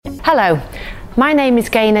Hello, my name is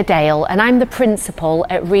Gaynor Dale and I'm the principal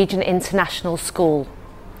at Regent International School.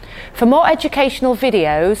 For more educational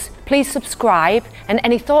videos, please subscribe, and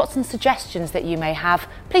any thoughts and suggestions that you may have,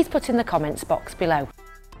 please put in the comments box below.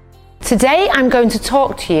 Today I'm going to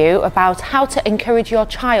talk to you about how to encourage your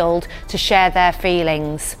child to share their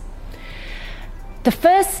feelings. The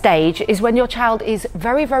first stage is when your child is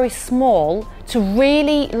very, very small, to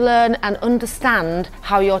really learn and understand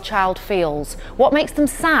how your child feels. What makes them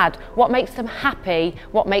sad, what makes them happy,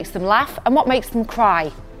 what makes them laugh, and what makes them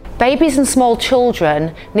cry. Babies and small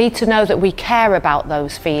children need to know that we care about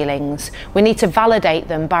those feelings. We need to validate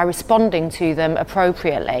them by responding to them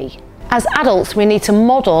appropriately. As adults, we need to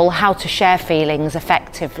model how to share feelings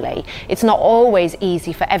effectively. It's not always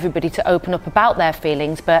easy for everybody to open up about their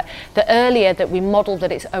feelings, but the earlier that we model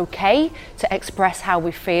that it's okay to express how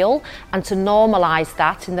we feel and to normalise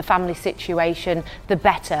that in the family situation, the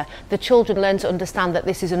better. The children learn to understand that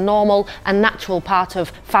this is a normal and natural part of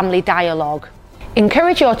family dialogue.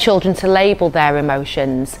 Encourage your children to label their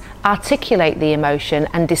emotions, articulate the emotion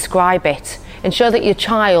and describe it. Ensure that your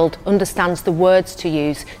child understands the words to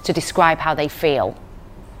use to describe how they feel.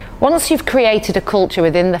 Once you've created a culture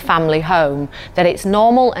within the family home that it's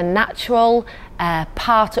normal and natural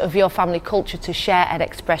part of your family culture to share and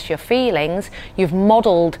express your feelings, you've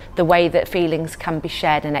modelled the way that feelings can be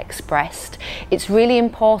shared and expressed. It's really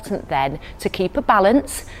important then to keep a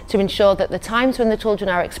balance, to ensure that the times when the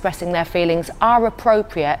children are expressing their feelings are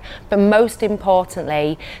appropriate, but most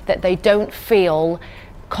importantly that they don't feel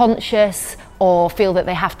conscious or feel that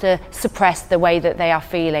they have to suppress the way that they are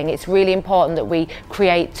feeling. It's really important that we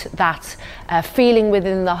create that feeling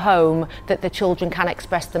within the home that the children can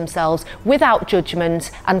express themselves without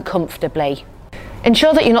judgment and comfortably.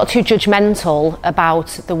 Ensure that you're not too judgmental about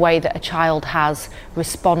the way that a child has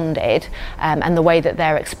responded and the way that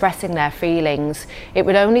they're expressing their feelings. It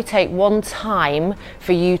would only take one time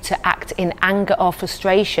for you to act in anger or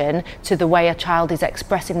frustration to the way a child is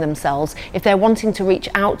expressing themselves. If they're wanting to reach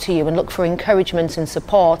out to you and look for encouragement and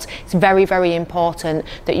support, it's very, very important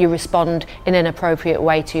that you respond in an appropriate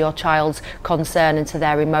way to your child's concern and to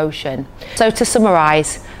their emotion. So to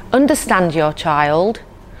summarise, understand your child,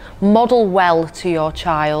 model well to your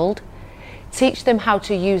child, teach them how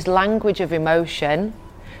to use language of emotion,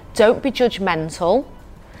 don't be judgmental,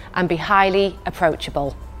 and be highly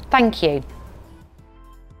approachable. Thank you.